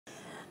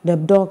The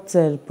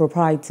abducted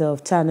proprietor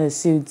of Tana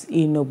Suites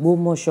in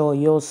Ogbomoso,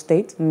 Oyo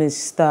State,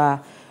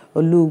 Mr.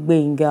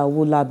 Olugbenga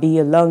Owolabi,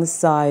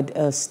 alongside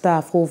a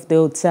staff of the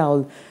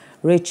hotel,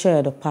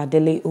 Racheal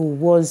Opadele, who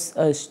was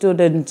a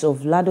student of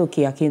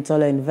Ladoke,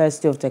 Akintola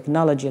University of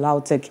Technology,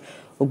 LAUTECH,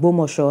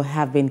 Ogbomoso,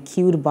 have been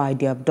killed by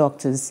the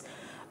abductors.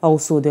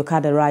 Also, the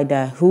Okada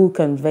rider who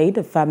conveyed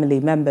a family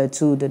member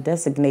to the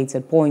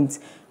designated point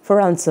for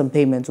ransom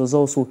payment was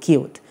also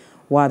killed,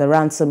 while the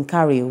ransom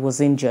carrier was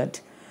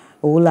injured.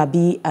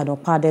 Owolabi and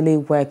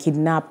Opadele were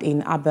kidnapped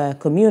in Aba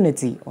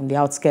community on the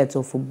outskirts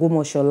of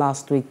Ogbomoso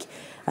last week,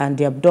 and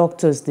the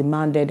abductors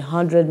demanded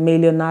 100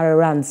 million naira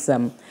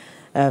ransom.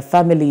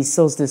 Family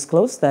source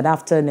disclosed that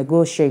after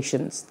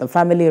negotiations, the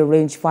family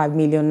arranged 5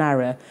 million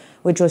naira,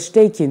 which was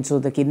taken to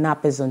the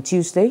kidnappers on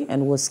Tuesday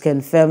and was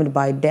confirmed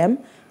by them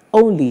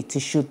only to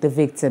shoot the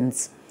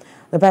victims.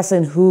 The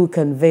person who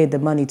conveyed the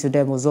money to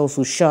them was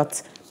also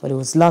shot, but he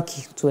was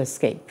lucky to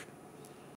escape.